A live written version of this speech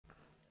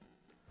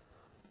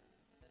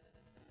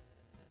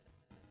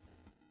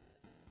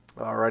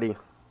Alrighty.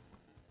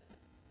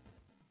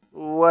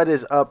 What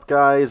is up,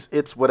 guys?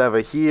 It's whatever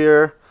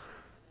here.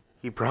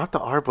 He brought the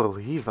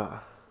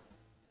Arboliva.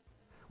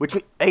 Which,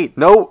 hey,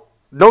 no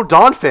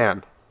Dawn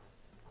fan.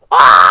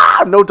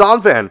 Ah, no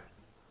Dawn fan.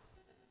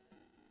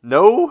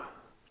 No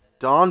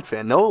Dawn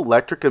fan. No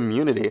electric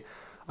immunity.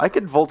 I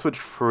could Volt Switch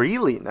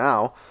freely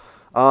now.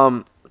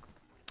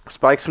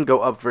 Spikes can go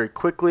up very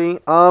quickly.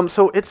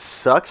 So it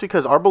sucks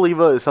because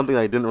Arboliva is something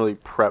I didn't really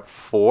prep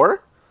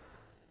for.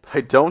 I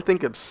don't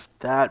think it's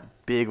that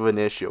big of an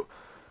issue.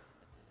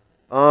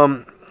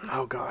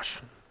 Oh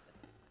gosh.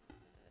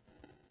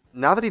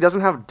 Now that he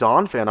doesn't have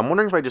Dawn Fan, I'm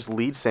wondering if I just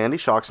lead Sandy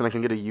Shocks and I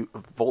can get a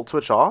Volt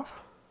Switch off.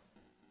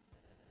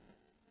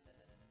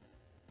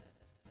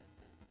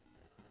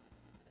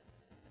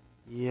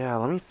 Yeah,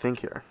 let me think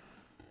here.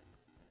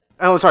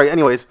 Oh, sorry.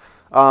 Anyways,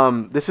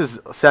 this is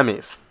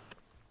semifinals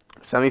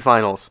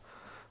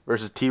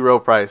versus T-Row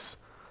Price.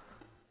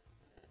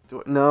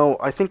 No,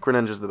 I think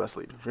Greninja's the best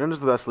lead.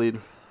 Greninja's the best lead.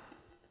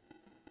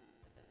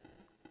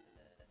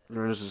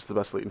 Greninja's just the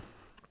best lead.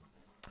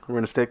 We're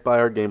gonna stick by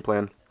our game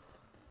plan,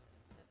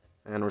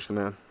 and we're just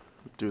gonna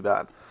do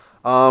that.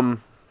 Fuck,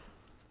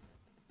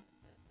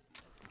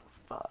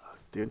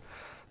 dude.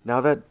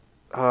 Now that,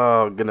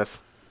 oh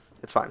goodness,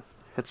 it's fine.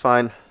 It's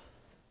fine.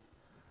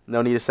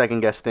 No need to second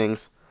guess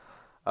things.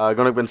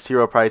 Going against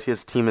T-Row Price,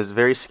 his team is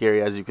very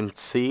scary, as you can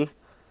see.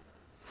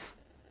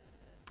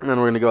 And then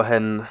we're gonna go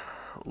ahead and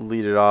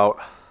lead it out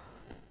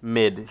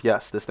mid.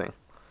 Yes, this thing.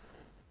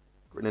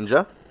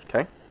 Greninja.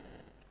 Okay.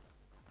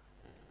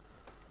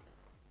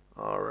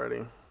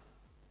 Alrighty.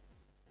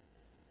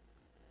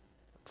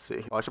 Let's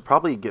see. Well, I should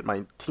probably get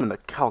my team in the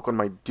calc. What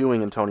am I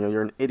doing, Antonio?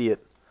 You're an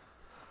idiot.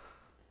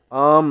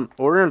 What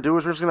we're gonna do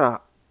is we're just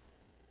gonna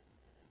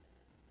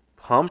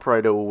pump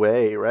right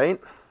away,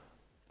 right?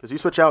 Because you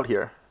switch out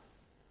here.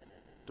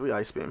 Do we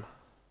Ice Beam?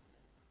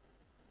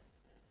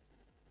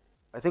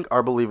 I think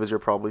Arboliva you're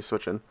probably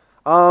switching.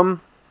 Yeah,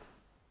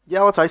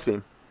 let's Ice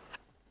Beam.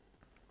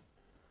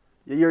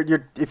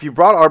 If you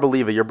brought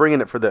Arboliva, you're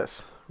bringing it for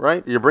this,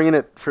 right? You're bringing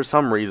it for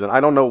some reason. I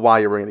don't know why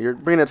you're bringing it. You're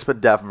bringing it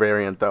Spadef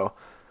variant, though,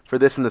 for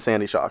this and the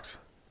Sandy Shocks.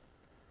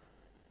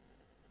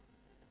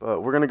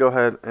 But we're going to go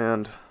ahead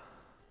and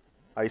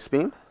Ice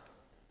Beam.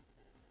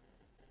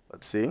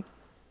 Let's see.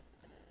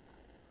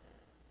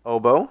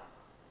 Oboe.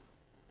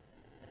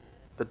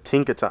 The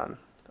Tinkaton.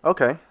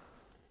 Okay.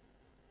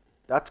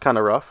 That's kind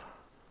of rough.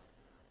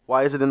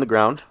 Why is it in the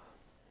ground?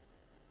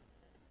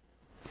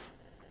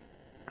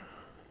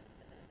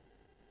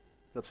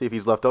 Let's see if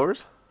he's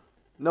leftovers.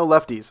 No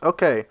lefties.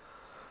 Okay.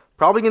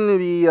 Probably going to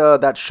be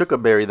that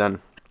Shuka Berry then.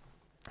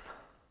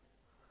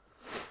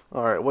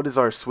 Alright, what is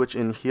our switch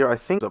in here? I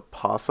think it's a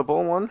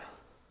possible one.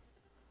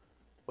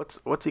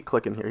 What's he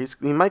clicking here?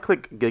 He might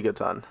click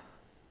Gigaton.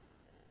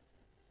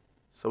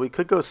 So we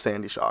could go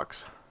Sandy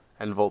Shocks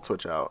and Volt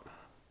Switch out.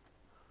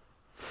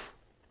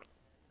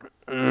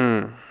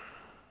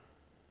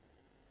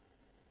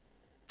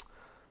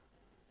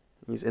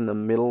 He's in the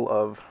middle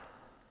of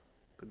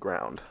the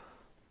ground.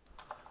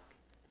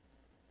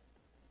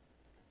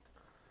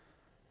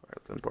 Alright,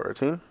 let's import our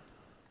team.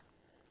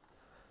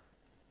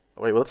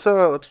 Oh, wait, let's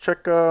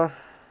check that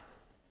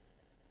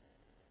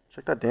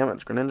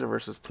damage. Greninja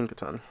versus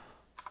Tinkaton.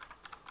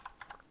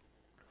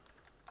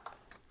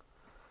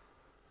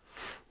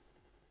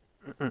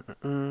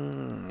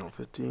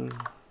 50.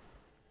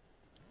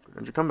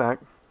 Greninja come back.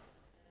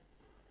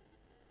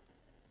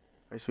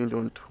 Ice Beam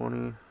doing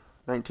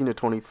 19 to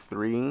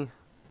 23.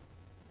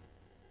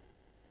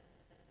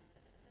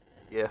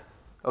 Yeah.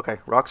 Okay,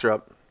 rocks are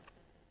up.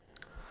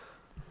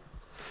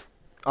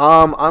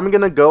 I'm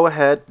gonna go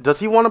ahead. Does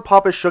he want to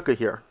pop his Shuka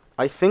here?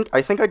 I think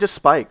I just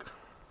spike.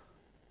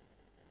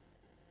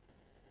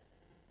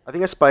 I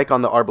think I spike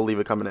on the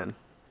Arboliva coming in.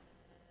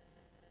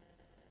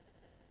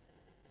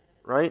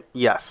 Right?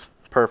 Yes.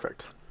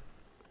 Perfect.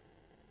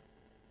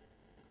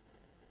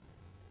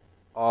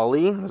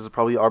 Ollie. This is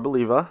probably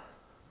Arboliva.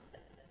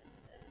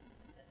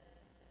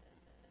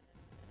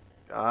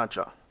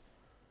 Gotcha.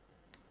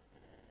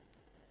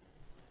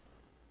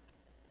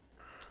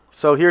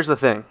 So here's the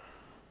thing.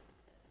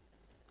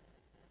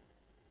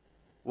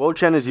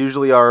 Wo-Chen is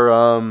usually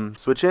our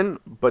switch in,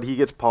 but he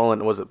gets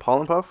Pollen. Was it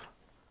Pollen Puff?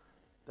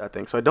 That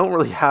thing. So I don't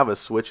really have a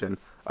switch in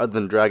other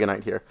than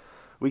Dragonite here.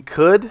 We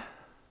could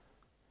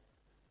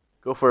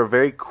go for a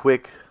very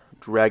quick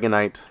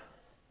Dragonite,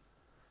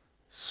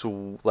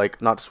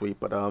 like not sweep,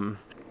 but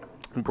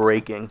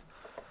breaking.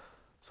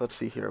 So let's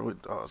see here.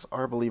 It's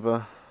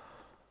Arboliva,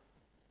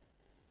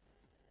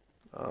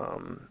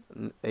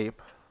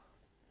 Ape,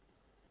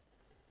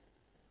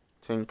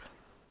 Tink,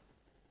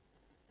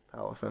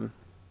 Palafin.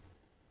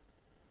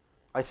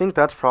 I think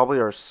that's probably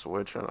our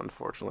switch in,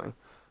 unfortunately.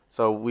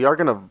 So we are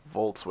gonna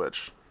Volt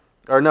Switch.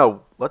 Or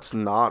no, let's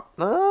not.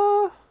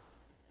 Yeah,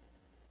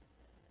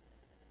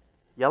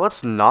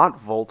 let's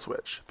not Volt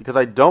Switch, because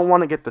I don't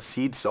want to get the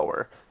Seed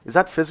Sower. Is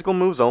that physical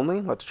moves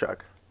only? Let's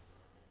check.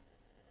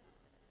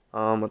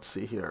 Let's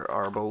see here.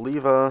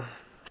 Arboliva.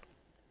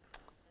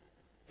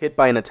 Hit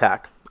by an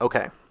attack.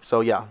 Okay,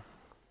 so yeah.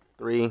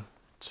 3,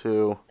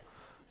 2.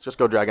 Let's just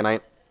go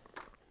Dragonite.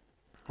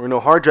 We're going to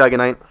hard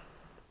Dragonite.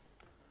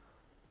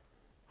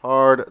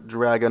 Hard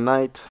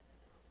Dragonite.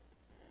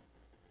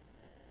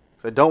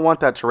 So I don't want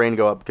that terrain to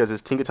go up because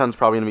his Tinkaton's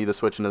probably going to be the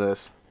switch into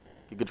this.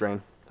 Giga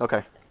Drain.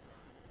 Okay.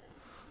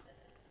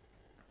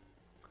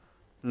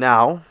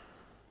 Now,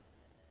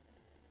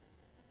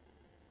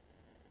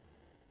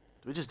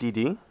 do we just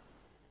DD?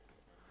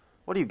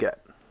 What do you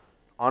get?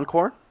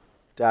 Encore?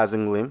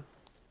 Dazzling Gleam.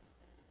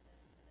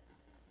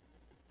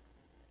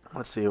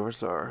 Let's see,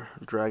 where's our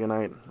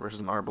Dragonite versus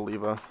an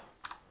Arboliva?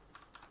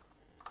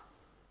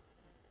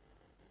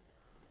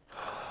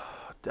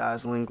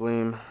 Dazzling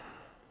Gleam.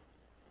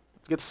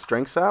 Let's get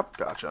Strength Sap.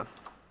 Gotcha.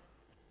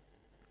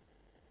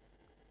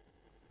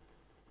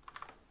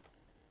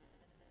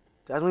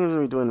 Dazzling Gleam's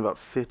going to be doing about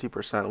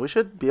 50%. We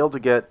should be able to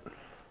get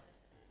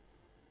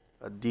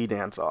a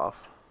D-Dance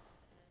off.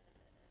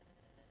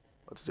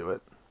 Let's do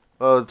it.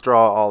 Oh, let's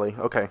draw Ollie.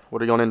 Okay,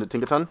 what are you going into?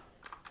 Tinkaton?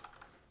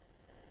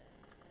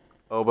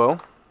 Oboe.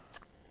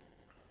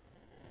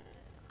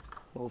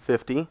 Level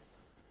 50.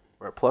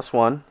 We're at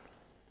 +1.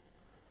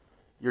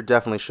 You're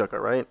definitely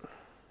Shuka, right?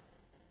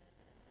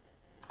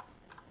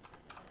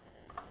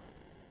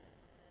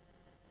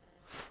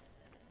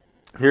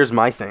 Here's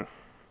my thing.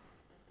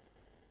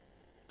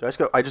 Do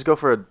I just go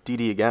for a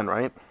DD again,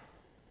 right?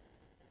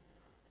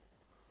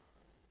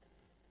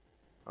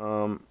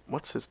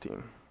 What's his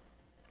team?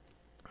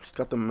 He's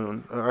got the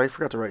moon. I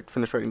forgot to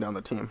finish writing down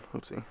the team.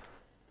 Oopsie.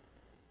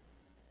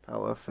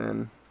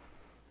 Palafin.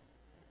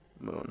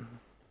 Moon.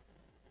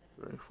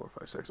 3, 4,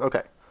 5, 6.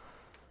 Okay.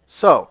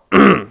 So.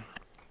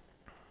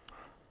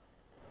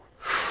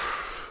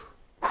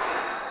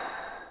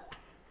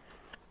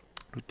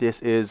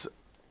 This is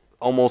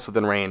almost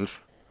within range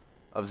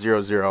of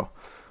 0-0.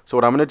 So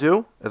what I'm going to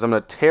do is I'm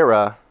going to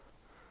Terra.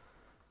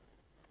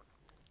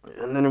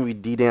 And then we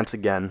D-Dance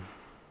again.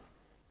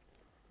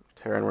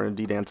 Terra, and we're going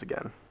to D-Dance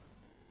again.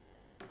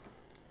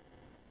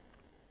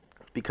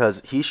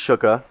 Because he's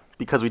Shuka,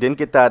 because we didn't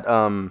get that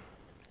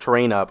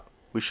terrain up,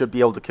 we should be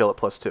able to kill it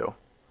 +2.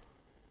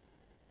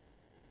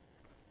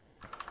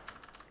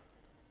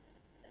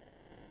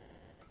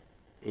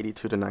 +82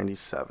 to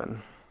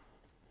 97.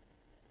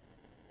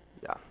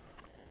 Yeah.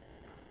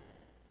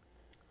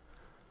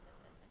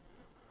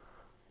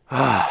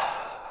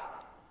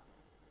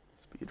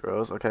 Speed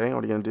Rose. Okay,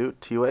 what are you going to do?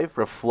 T-Wave?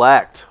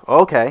 Reflect.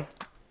 Okay.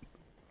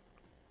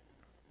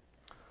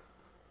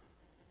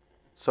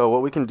 So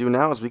what we can do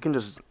now is we can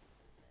just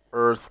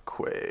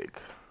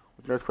Earthquake.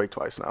 We can Earthquake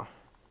twice now.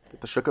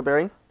 Get the Shuka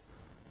Berry.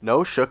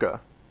 No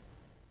Shuka.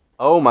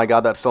 Oh my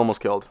god, that still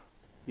almost killed.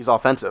 He's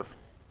offensive.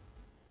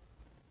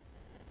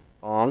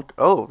 Bonk.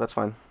 Oh, that's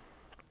fine.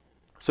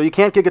 So you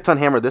can't Gigaton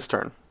Hammer this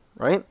turn,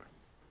 right?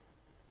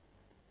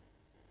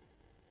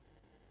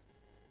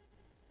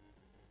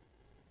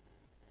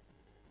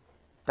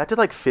 That did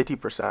like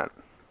 50%.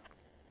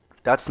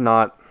 That's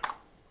not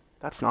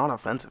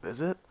offensive,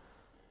 is it?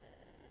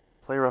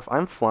 Play rough.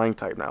 I'm flying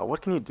type now.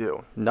 What can you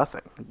do?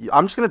 Nothing.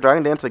 I'm just going to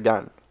Dragon Dance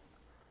again.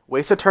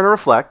 Waste a turn to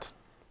Reflect.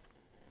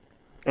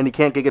 And he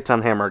can't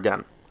Gigaton Hammer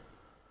again.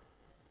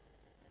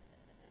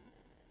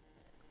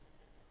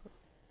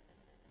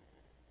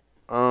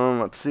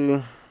 Let's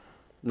see.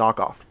 Knock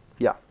off.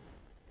 Yeah.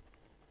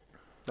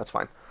 That's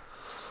fine.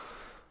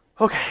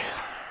 Okay.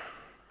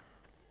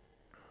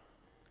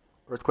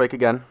 Earthquake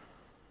again.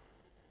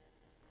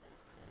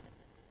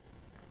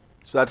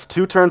 So that's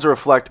 2 turns of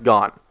Reflect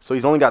gone. So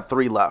he's only got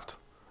 3 left.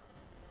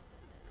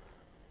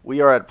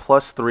 We are at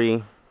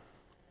 +3.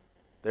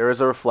 There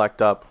is a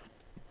Reflect up.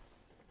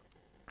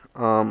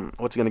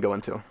 What's he going to go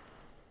into?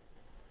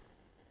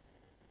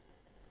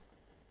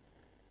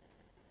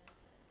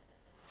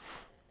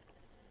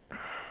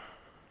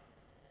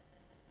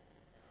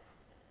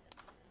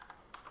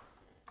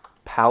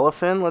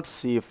 Palafin, let's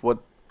see if what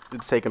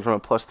it's taken from a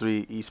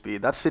 +3 E-Speed.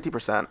 That's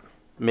 50%.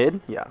 Mid?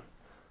 Yeah.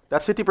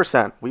 That's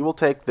 50%. We will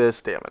take this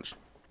damage.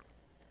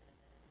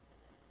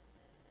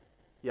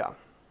 Yeah.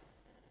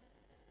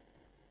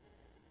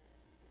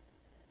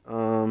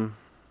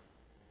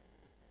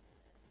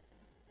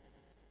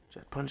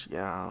 Jet Punch,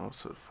 yeah,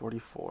 so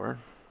 44.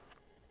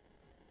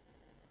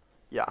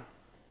 Yeah.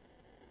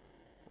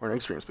 We're in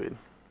Extreme Speed.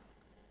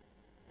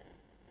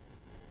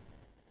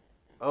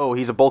 Oh,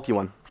 he's a bulky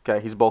one. Okay,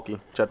 he's bulky.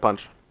 Jet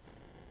Punch.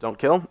 Don't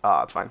kill?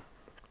 Ah, it's fine.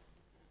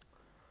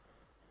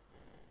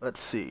 Let's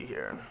see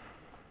here.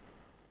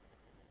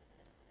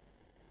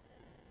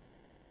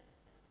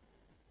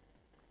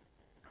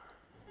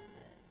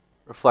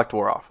 Reflect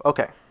wore off.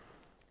 Okay.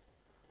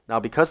 Now,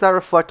 because that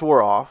Reflect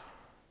wore off...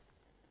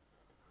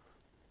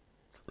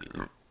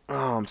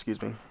 Oh,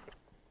 excuse me.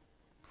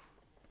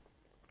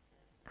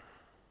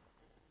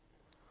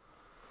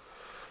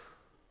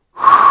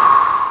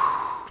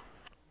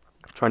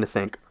 Trying to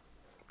think.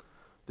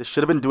 This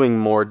should have been doing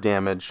more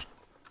damage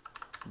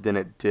than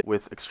it did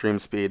with Extreme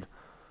Speed.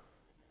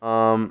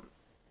 If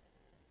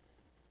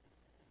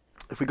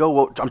we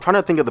go... I'm trying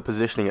to think of the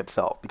positioning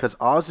itself. Because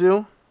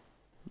Azu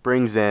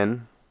brings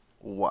in...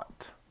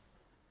 What?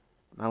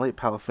 Annihilate,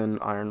 Palafin,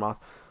 Iron Moth.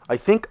 I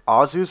think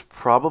Azu's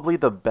probably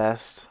the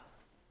best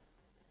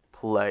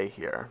play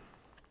here?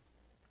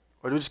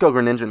 Or do we just go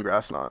Greninja and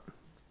Grass Knot?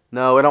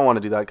 No, I don't want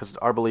to do that because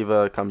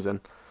Arboliva comes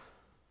in.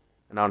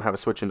 And I don't have a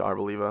switch into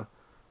Arboliva.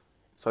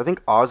 So I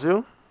think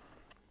Azu,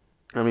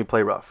 and we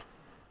play Rough.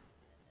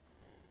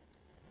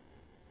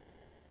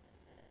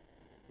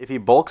 If he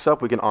bulks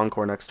up, we can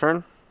Encore next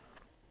turn.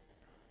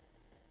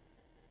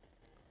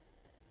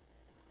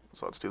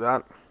 So let's do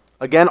that.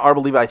 Again,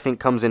 Arboliva I think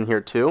comes in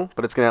here too,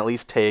 but it's going to at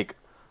least take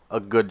a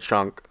good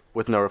chunk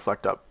with no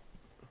Reflect Up.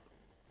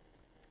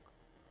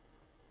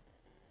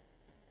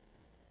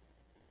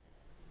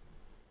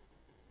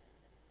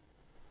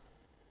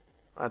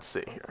 Let's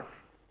see here.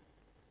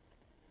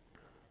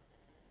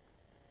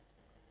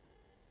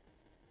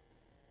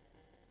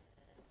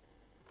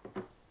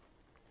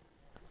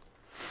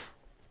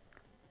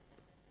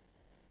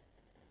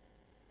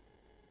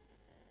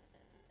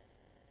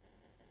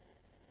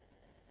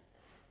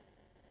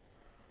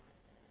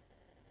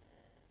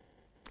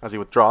 As he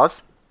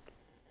withdraws.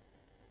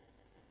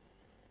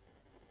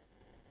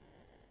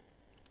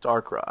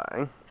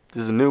 Darkrai.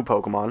 This is a new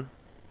Pokemon.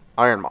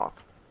 Iron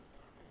Moth.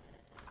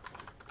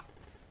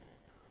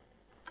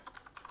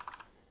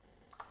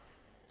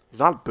 He's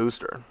not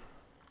Booster.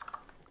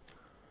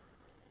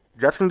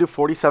 Jet's going to do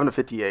 47 to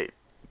 58.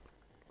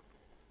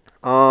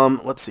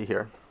 Let's see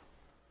here.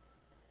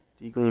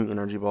 Degleam,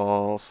 Energy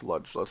Ball,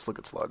 Sludge. Let's look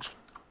at Sludge.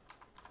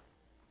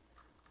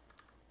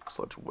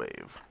 Sludge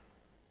Wave.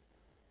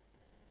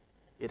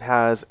 It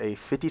has a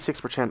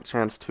 56%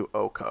 chance to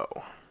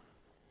OHKO.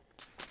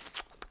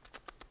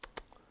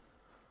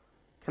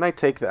 Can I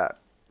take that?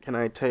 Can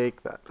I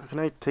take that? Can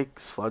I take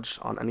Sludge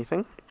on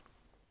anything?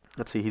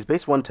 Let's see. He's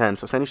base 110,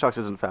 so Sandy Shocks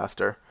isn't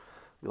faster.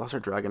 We lost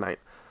our Dragonite.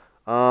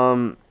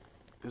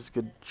 This is a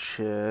good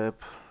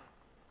chip.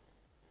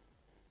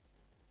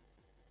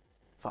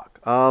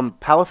 Fuck.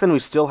 Palafin, we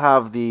still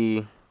have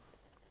the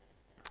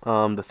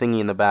thingy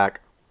in the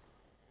back.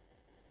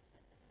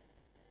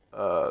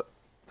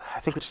 I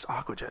think we just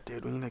Aqua Jet,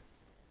 dude. We need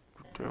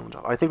to do a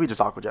job. I think we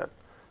just Aqua Jet.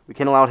 We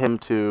can't allow him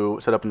to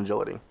set up an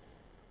agility.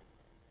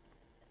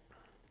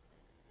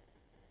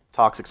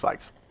 Toxic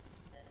Spikes.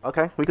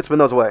 Okay, we could spin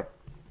those away.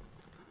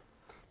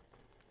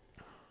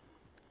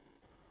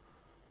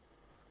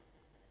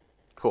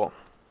 Cool.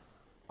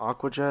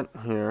 Aqua Jet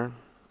here.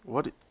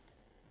 What do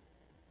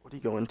you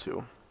go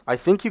into? I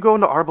think you go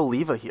into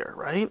Arboliva here,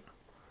 right?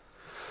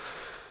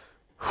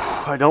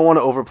 I don't want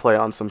to overplay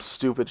on some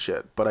stupid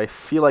shit, but I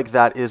feel like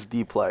that is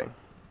the play.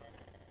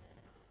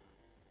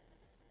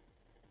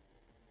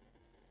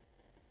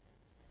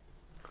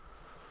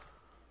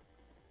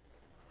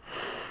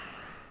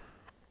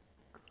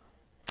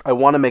 I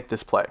want to make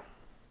this play.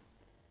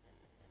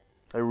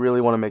 I really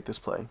want to make this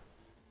play.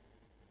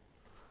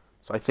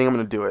 So I think I'm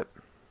going to do it.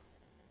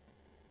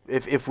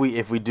 If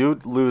we do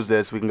lose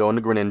this, we can go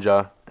into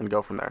Greninja and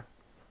go from there.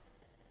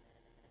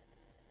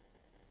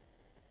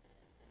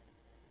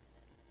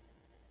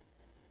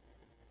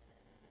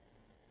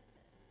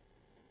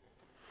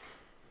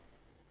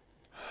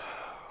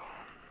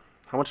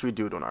 How much do we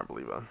do to an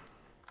Arboliva?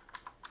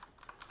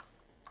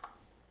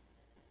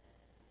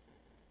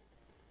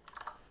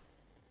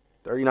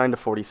 $39 to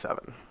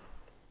 47.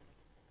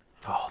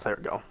 Oh, there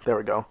we go. There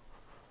we go.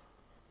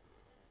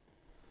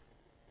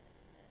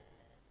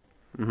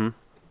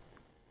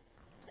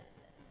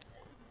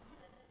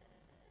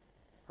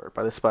 Hurt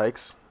by the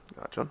spikes.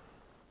 Gotcha.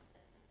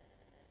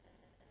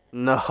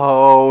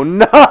 No,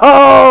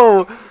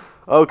 no!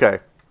 Okay.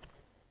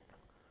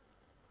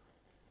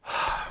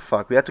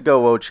 Fuck, we have to go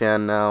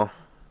Wo-Chan now.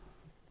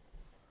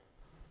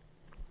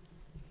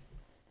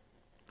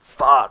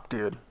 Fuck,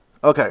 dude.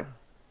 Okay.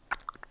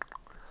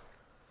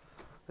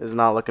 This is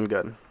not looking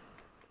good.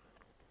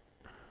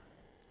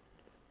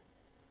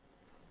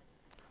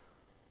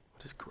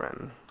 What is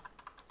Gren?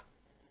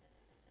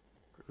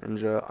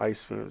 Ninja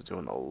Ice Beam is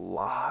doing a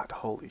lot.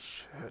 Holy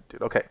shit,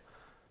 dude. Okay.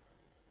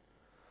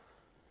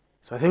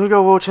 So I think we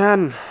go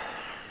Wo-Chan.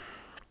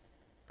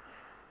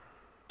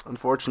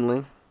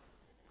 Unfortunately.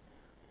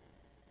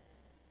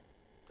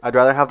 I'd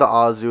rather have the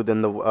Azu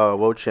than the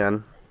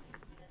Wo-Chan.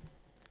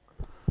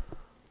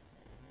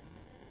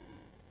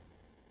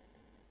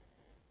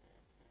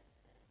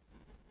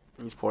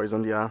 He's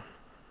poisoned, yeah.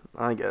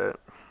 I get it.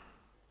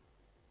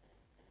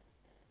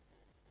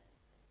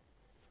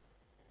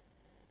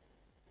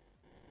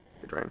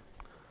 Good drain.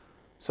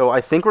 So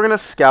I think we're going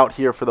to scout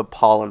here for the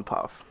Pollen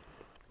Puff.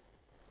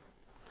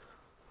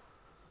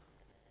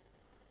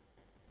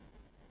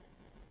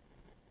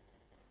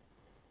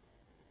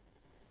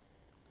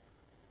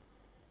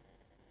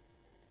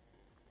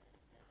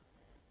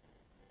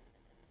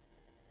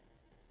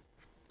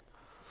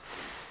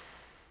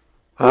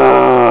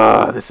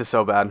 This is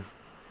so bad.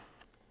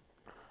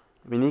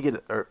 We need to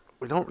get, or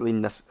we don't really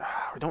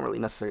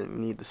necessarily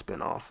need the spin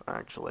off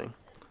actually,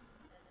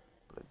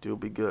 but it do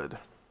be good.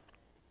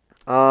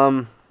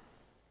 I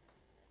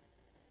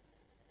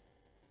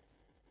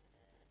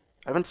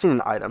haven't seen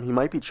an item. He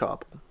might be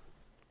Chop.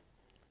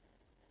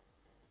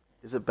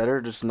 Is it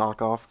better to just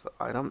knock off the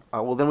item?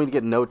 Well, then we'd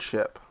get no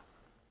chip.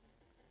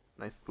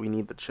 We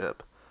need the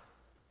chip.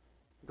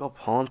 Go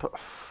pollen.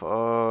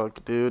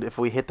 Fuck, dude. If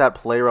we hit that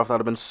play rough, that would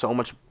have been so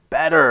much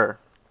better.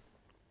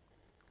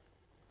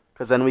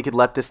 Because then we could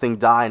let this thing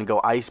die and go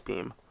ice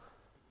beam.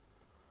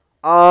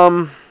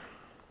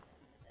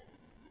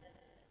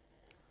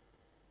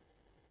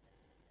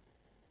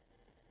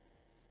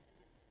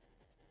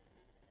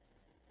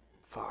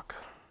 Fuck.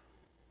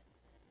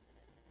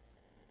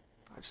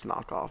 I just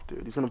knock off,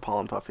 dude. He's gonna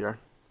pollen puff here.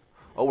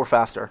 Oh, we're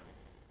faster.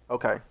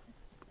 Okay.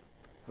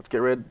 Let's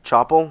get rid.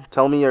 Chopple?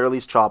 Tell me you're at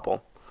least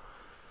Chopple.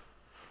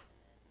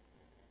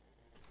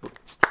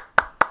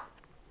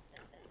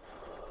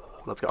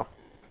 Let's go.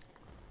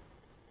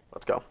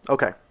 Let's go.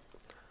 Okay.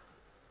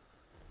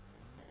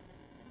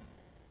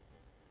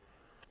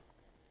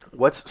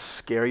 What's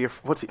scarier?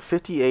 What's it?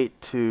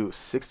 58 to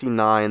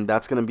 69.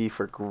 That's gonna be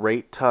for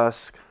Great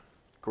Tusk,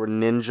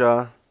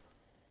 Greninja.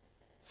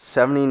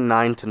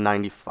 79 to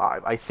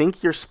 95. I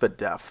think you're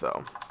Spadef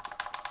though.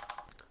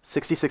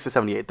 66 to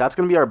 78. That's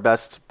gonna be our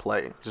best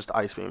play. Just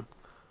Ice Beam.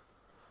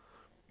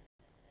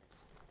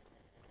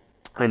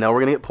 I know we're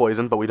gonna get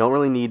poisoned, but we don't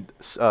really need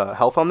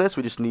health on this.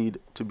 We just need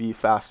to be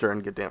faster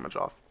and get damage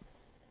off.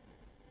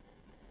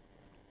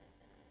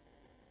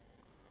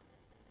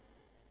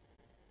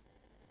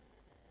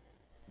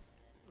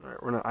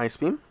 Alright, we're gonna Ice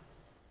Beam.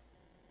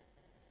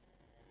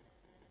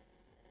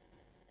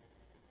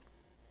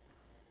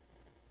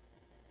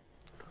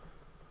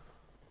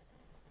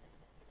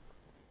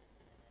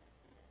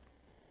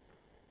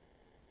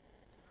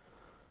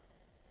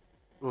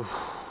 Oof,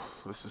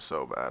 this is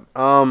so bad.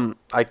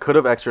 I could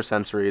have extra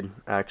sensoried,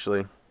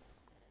 actually.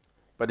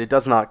 But it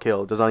does not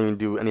kill. It does not even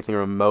do anything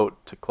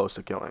remote to close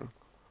to killing.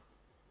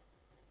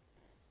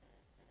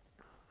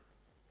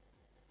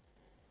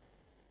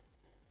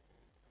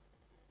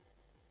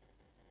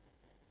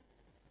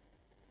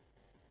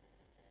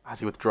 As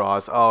he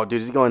withdraws. Oh,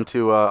 dude, is he going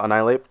to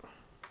Annihilate?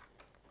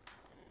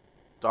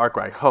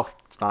 Darkrai. Oh,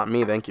 it's not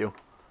me, thank you.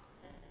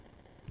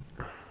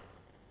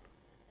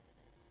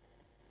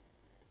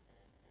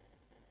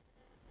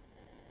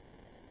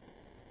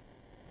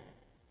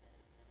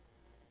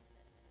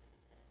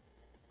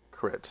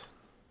 Crit.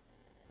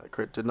 That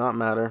crit did not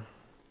matter.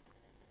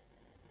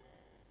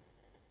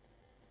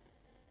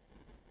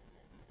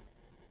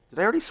 Did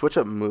I already switch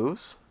up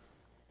moves?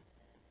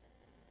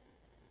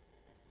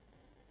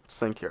 Let's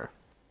think here.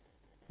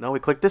 No,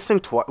 we clicked this thing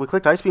twice. We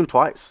clicked Ice Beam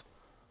twice.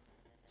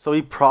 So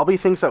he probably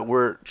thinks that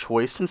we're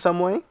choiced in some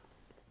way. So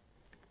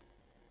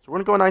we're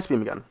going to go in Ice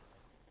Beam again.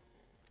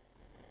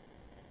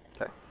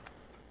 Okay.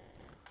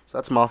 So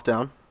that's Moth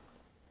down.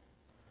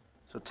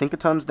 So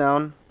Tinkaton's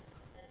down.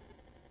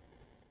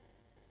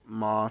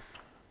 Moth.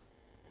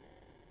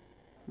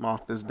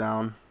 Moth is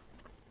down.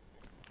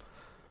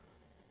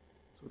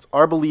 So it's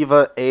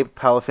Arboliva, Ape,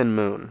 Palafin,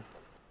 Moon.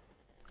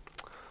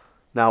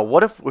 Now,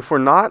 what if we're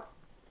not...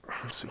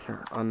 Let's see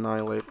here.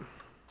 Annihilate.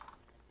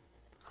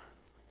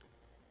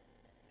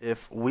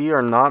 If we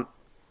are not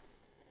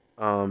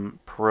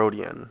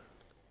Protean,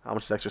 how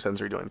much extra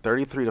sensory doing?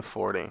 33 to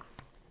 40.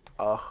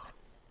 Ugh.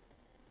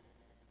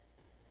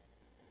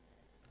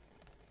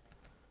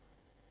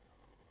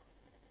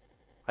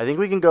 I think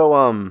we can go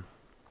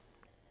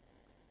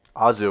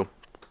Azu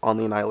on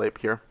the Annihilate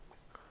here.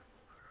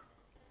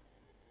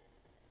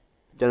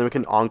 Then we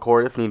can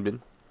Encore if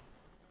needed.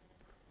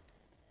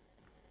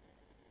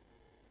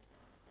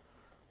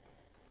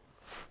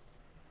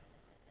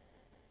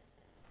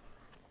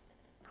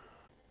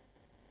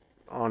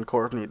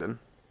 Encore if needed.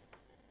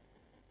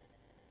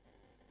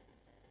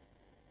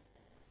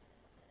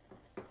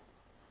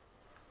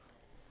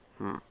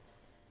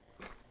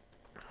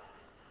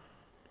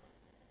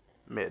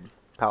 Mid.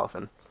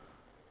 Palafin.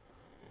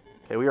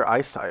 Okay, we are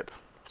Ice type.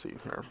 Let's see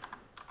here.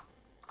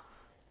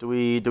 Do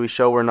we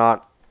show we're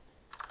not?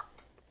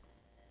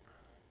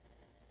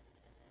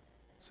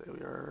 Say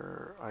we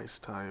are Ice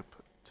type.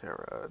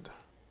 Terad.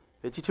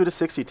 52 to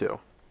 62.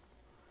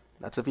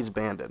 That's if he's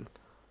banded.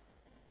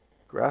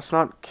 Grass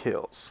Knot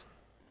kills.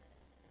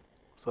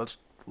 So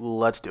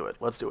let's do it.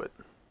 Let's do it.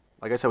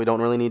 Like I said, we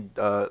don't really need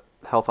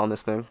health on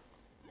this thing.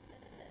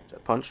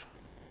 Jet Punch.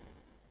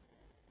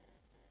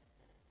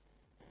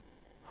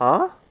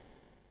 Huh?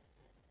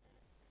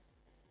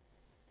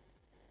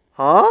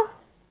 Huh?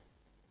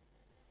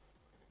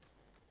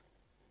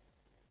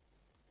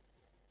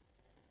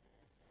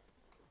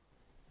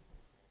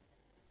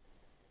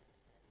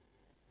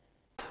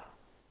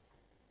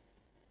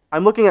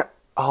 I'm looking at...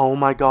 Oh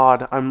my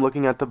god, I'm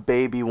looking at the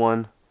baby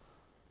one.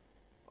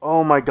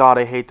 Oh my god,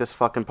 I hate this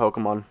fucking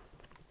Pokemon.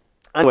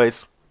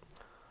 Anyways.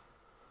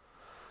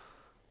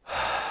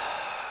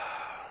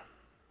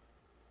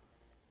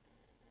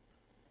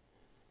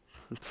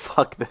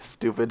 Fuck this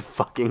stupid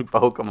fucking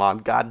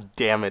Pokemon. God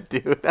damn it,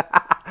 dude.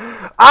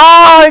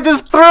 Ah, I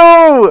just threw!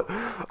 Oh,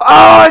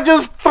 I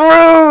just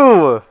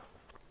threw!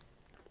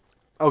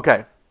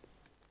 Okay.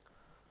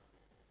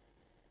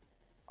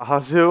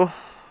 Azu.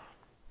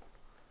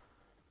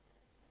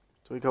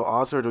 Do we go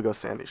Azu or do we go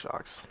Sandy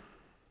Shocks?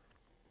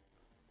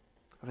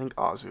 I think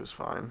Azu is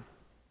fine.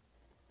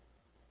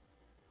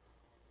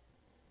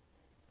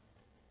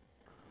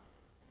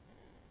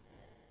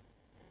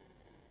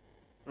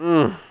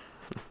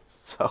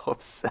 so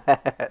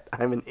upset.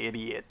 I'm an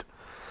idiot.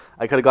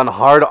 I could have gone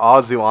hard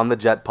Azu on the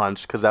jet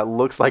punch because that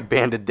looks like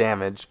banded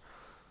damage.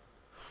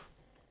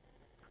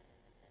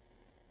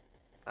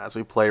 As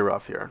we play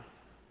rough here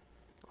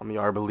on the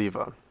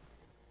Arbaliva.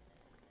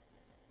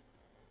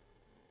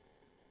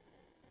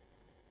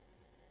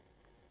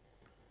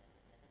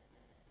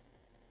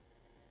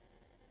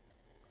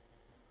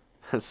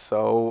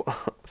 So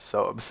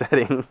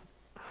upsetting.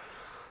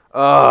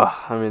 Ugh,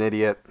 I'm an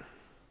idiot.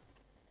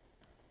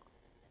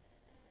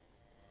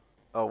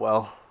 Oh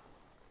well.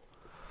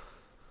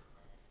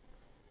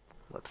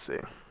 Let's see.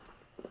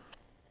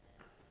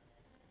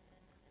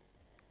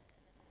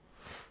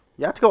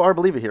 You have to go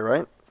Arbaliva here,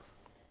 right?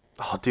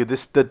 Oh, dude,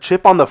 the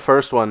chip on the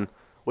first one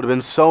would have been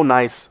so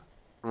nice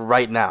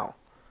right now.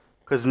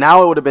 Because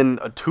now it would have been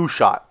a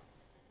 2-shot.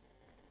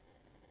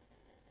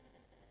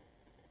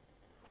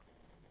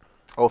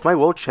 Oh, if my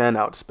Wo-Chen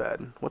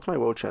outsped. What's my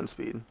Wo-Chen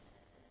speed?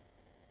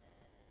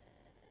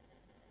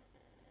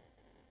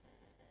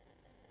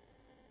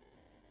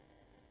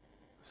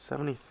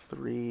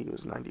 73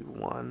 was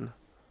 91.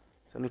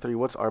 73,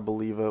 what's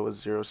Arbaliva was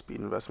 0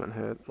 speed investment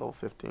hit, level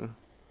 15.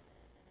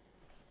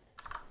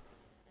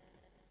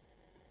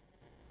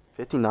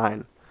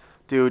 59.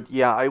 Dude,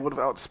 yeah, I would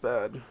have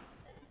outsped.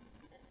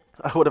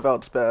 I would have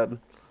outsped.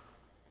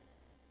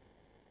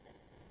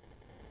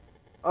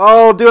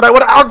 Oh, dude, I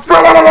would have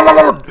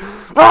outsped!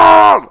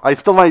 Ah! I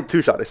still my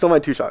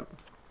 2-shot.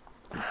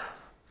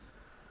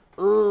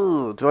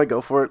 Ooh, do I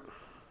go for it?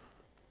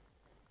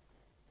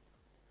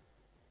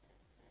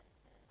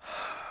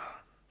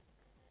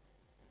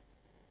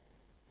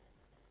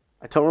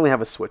 I don't really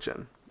have a switch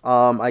in.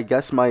 I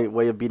guess my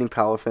way of beating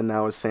Palafin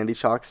now is Sandy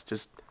Shocks,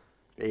 just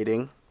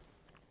baiting.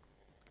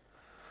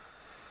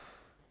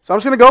 So I'm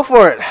just going to go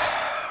for it.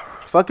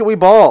 Fuck it, we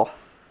ball.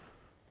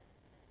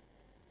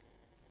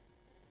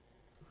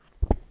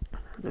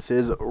 This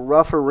is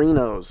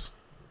Rufferinos.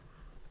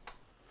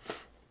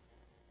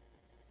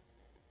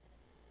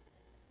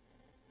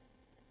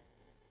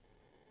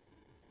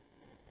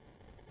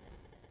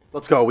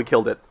 Let's go, we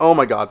killed it. Oh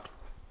my god.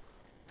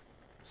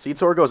 Seed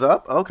Soar goes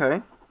up?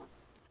 Okay.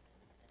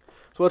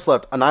 So what's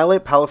left?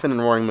 Annihilate, Palafin, and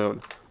Roaring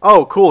Moon.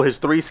 Oh, cool, his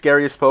 3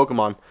 scariest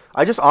Pokemon.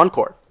 I just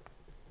Encore.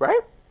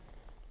 Right?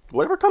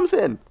 Whatever comes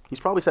in.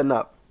 He's probably setting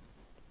up.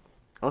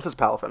 Unless it's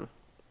Palafin.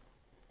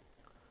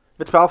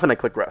 If it's Palafin, I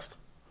click rest.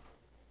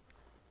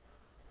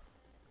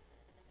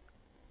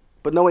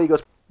 But no way he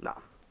goes... Nah.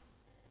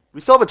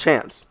 We still have a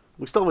chance.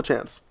 It's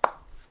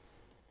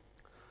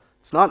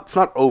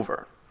not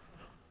over.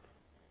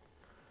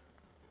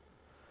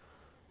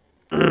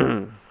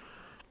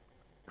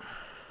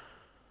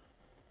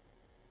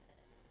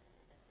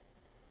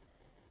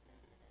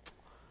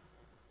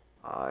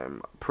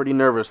 I'm pretty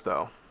nervous,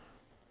 though.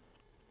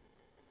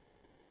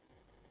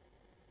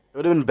 It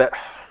would have been better.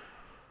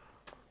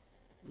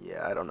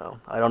 Yeah, I don't know.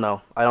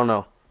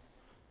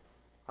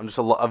 I'm just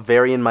a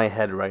very in my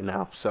head right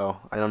now, so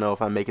I don't know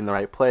if I'm making the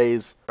right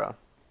plays.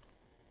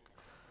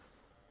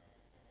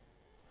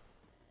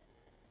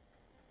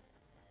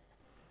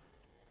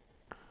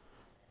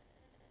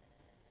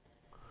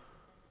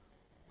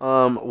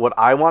 What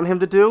I want him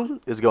to do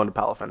is go into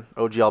Palafin.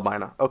 OG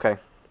Albina. Okay.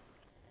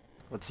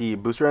 Let's see.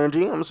 Booster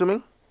Energy, I'm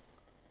assuming.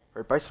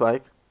 Right by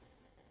Spike.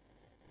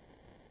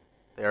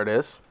 There it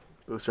is.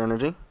 Booster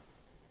Energy.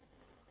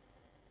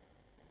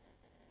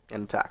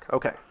 And attack.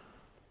 Okay.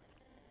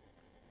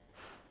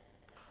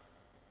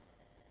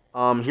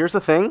 Here's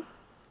the thing.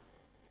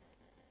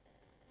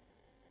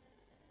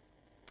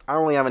 I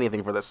don't really have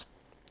anything for this.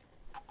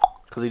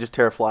 Because he just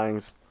Terra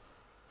Flyings.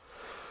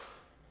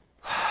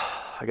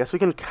 I guess we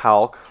can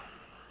calc.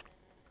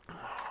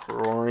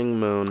 Roaring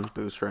Moon,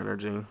 Booster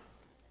Energy.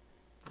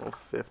 Level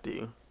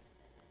 50.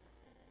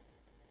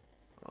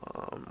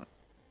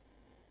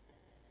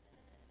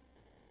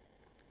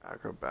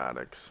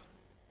 Acrobatics.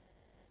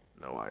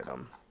 No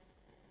item.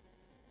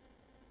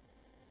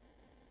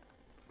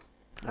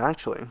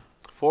 Actually,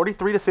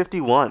 43 to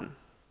 51.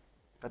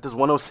 That does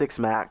 106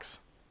 max.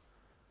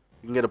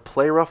 You can get a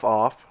play rough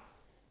off.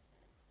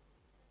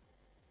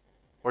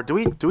 Or do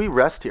we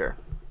rest here?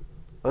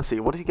 Let's see.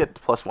 What does he get?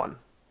 +1.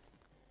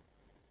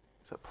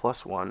 Is that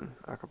 +1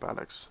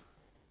 acrobatics?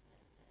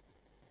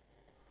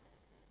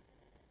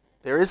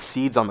 There is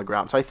seeds on the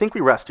ground, so I think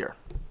we rest here.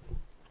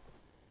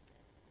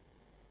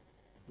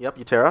 Yep,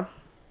 Utera.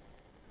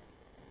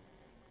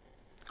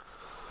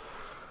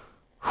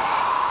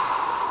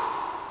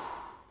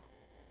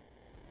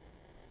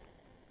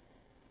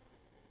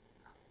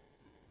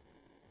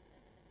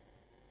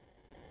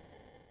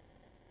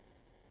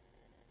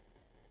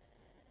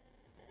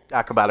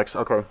 Acrobatics.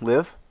 Okay,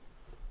 live.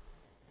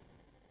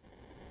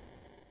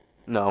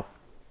 No.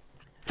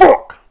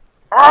 Fuck!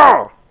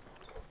 Oh!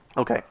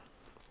 Okay.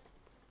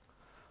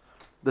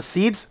 The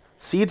seeds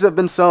have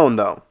been sown,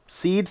 though.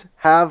 Seeds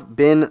have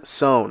been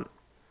sown.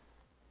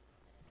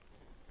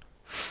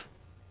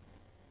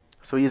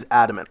 So he's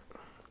adamant.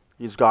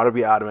 He's got to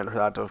be adamant for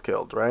that to have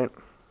killed, right?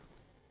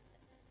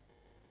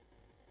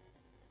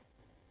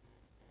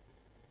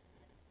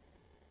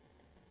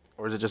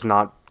 Or is it just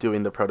not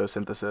doing the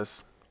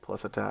photosynthesis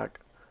plus attack?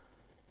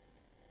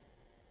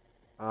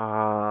 It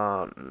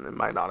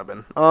might not have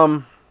been.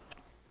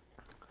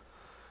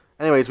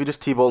 Anyways, we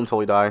just T-Bolt until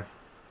we die.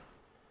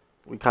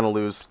 We kind of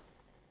lose.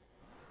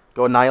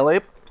 Go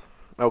Annihilate.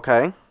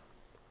 Okay.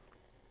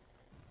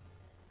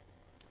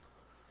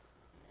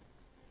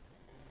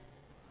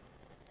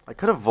 I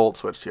could have Volt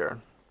switched here,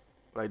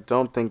 but I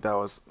don't think that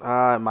was.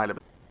 It might have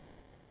been.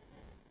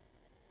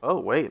 Oh,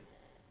 wait.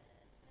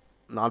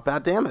 Not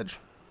bad damage.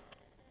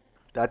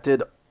 That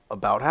did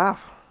about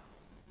half.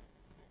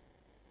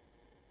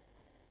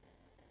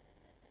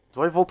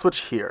 Do I Volt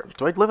Switch here?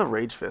 Do I live a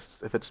Rage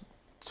Fist if it's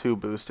too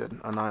boosted?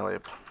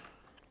 Annihilate.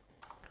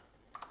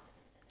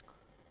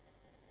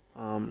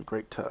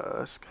 Great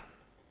Tusk.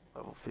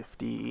 Level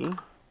 50.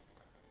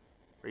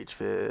 Rage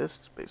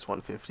Fist. Base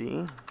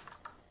 150.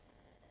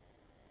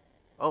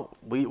 Oh,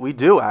 we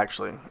do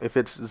actually. If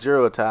it's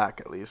 0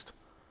 attack at least.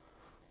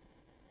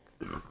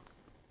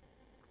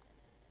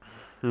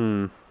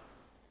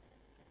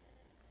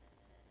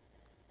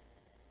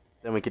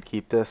 Then we could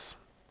keep this.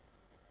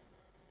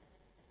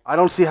 I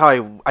don't see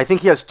how I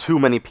think he has too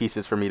many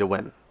pieces for me to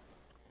win.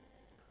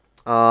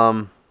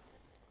 Do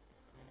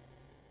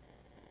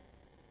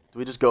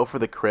we just go for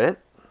the crit?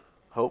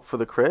 Hope for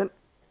the crit?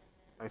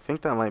 I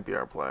think that might be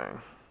our play.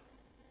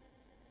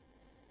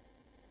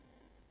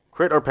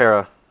 Crit or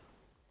para?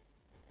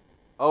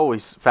 Oh,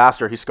 he's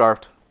faster. He's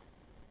scarfed.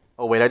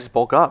 Oh, wait, I just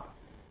bulk up.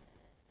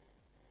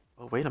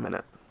 Oh, wait a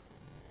minute.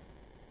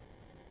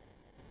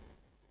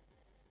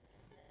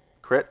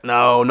 Crit?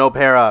 No, no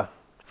para.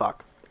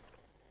 Fuck.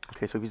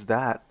 Okay, so if he's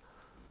that.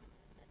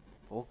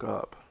 Bulk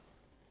up.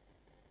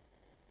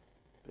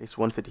 Base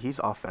 150. He's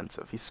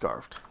offensive. He's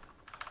scarfed.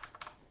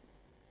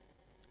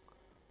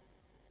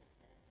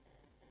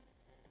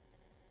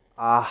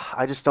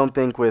 I just don't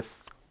think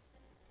with...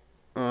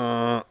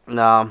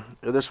 nah.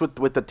 Just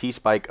with the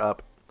T-Spike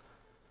up.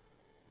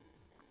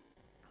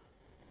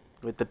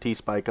 With the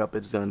T-Spike up,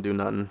 it's gonna do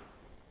nothing.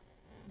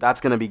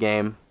 That's gonna be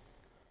game.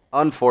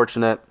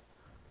 Unfortunate.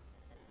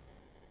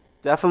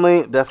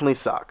 Definitely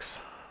sucks.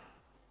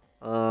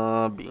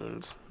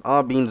 Beans.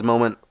 Beans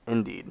moment,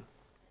 indeed.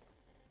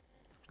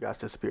 Grass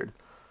disappeared.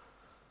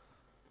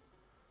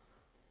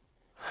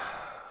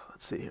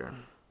 Let's see here.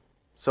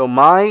 So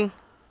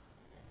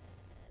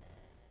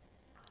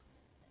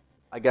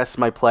I guess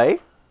my play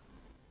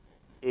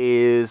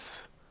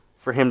is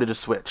for him to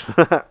just switch.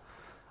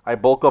 I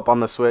bulk up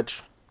on the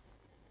switch.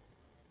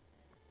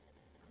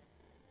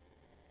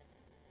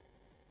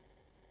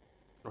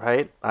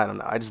 Right? I don't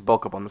know. I just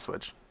bulk up on the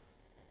switch.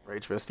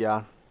 Rage Fist,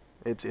 yeah.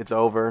 It's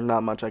over.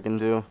 Not much I can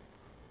do.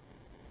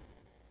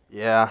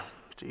 Yeah.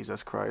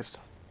 Jesus Christ.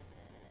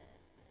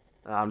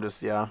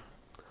 Yeah.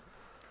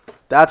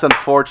 That's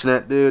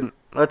unfortunate, dude.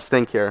 Let's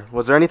think here.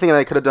 Was there anything that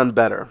I could have done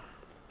better?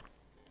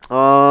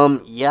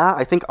 Yeah,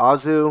 I think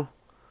Azu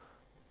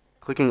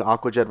clicking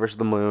Aqua Jet versus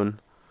the Moon,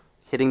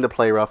 hitting the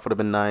play rough would have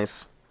been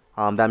nice.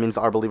 That means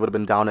our belief would have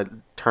been down a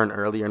turn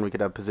earlier and we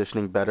could have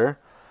positioning better.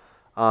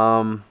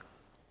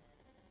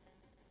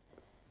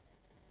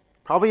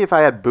 Probably if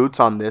I had boots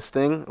on this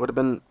thing, it would have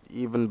been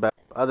even better.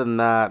 Other than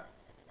that,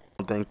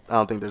 I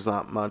don't think there's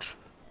not much.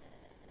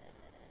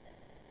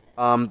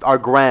 Our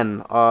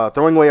Gren,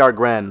 throwing away our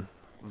Gren,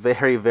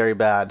 very, very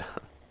bad.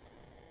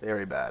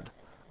 Very bad.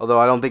 Although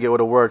I don't think it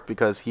would have worked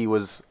because he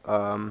was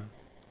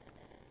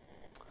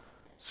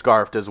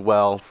scarfed as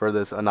well for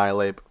this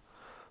Annihilate.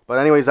 But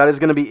anyways, that is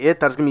going to be it.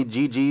 That's going to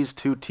be GG's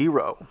to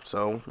Trowe.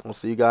 So we'll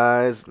see you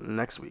guys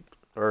next week.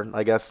 Or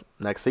I guess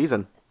next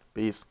season.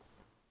 Peace.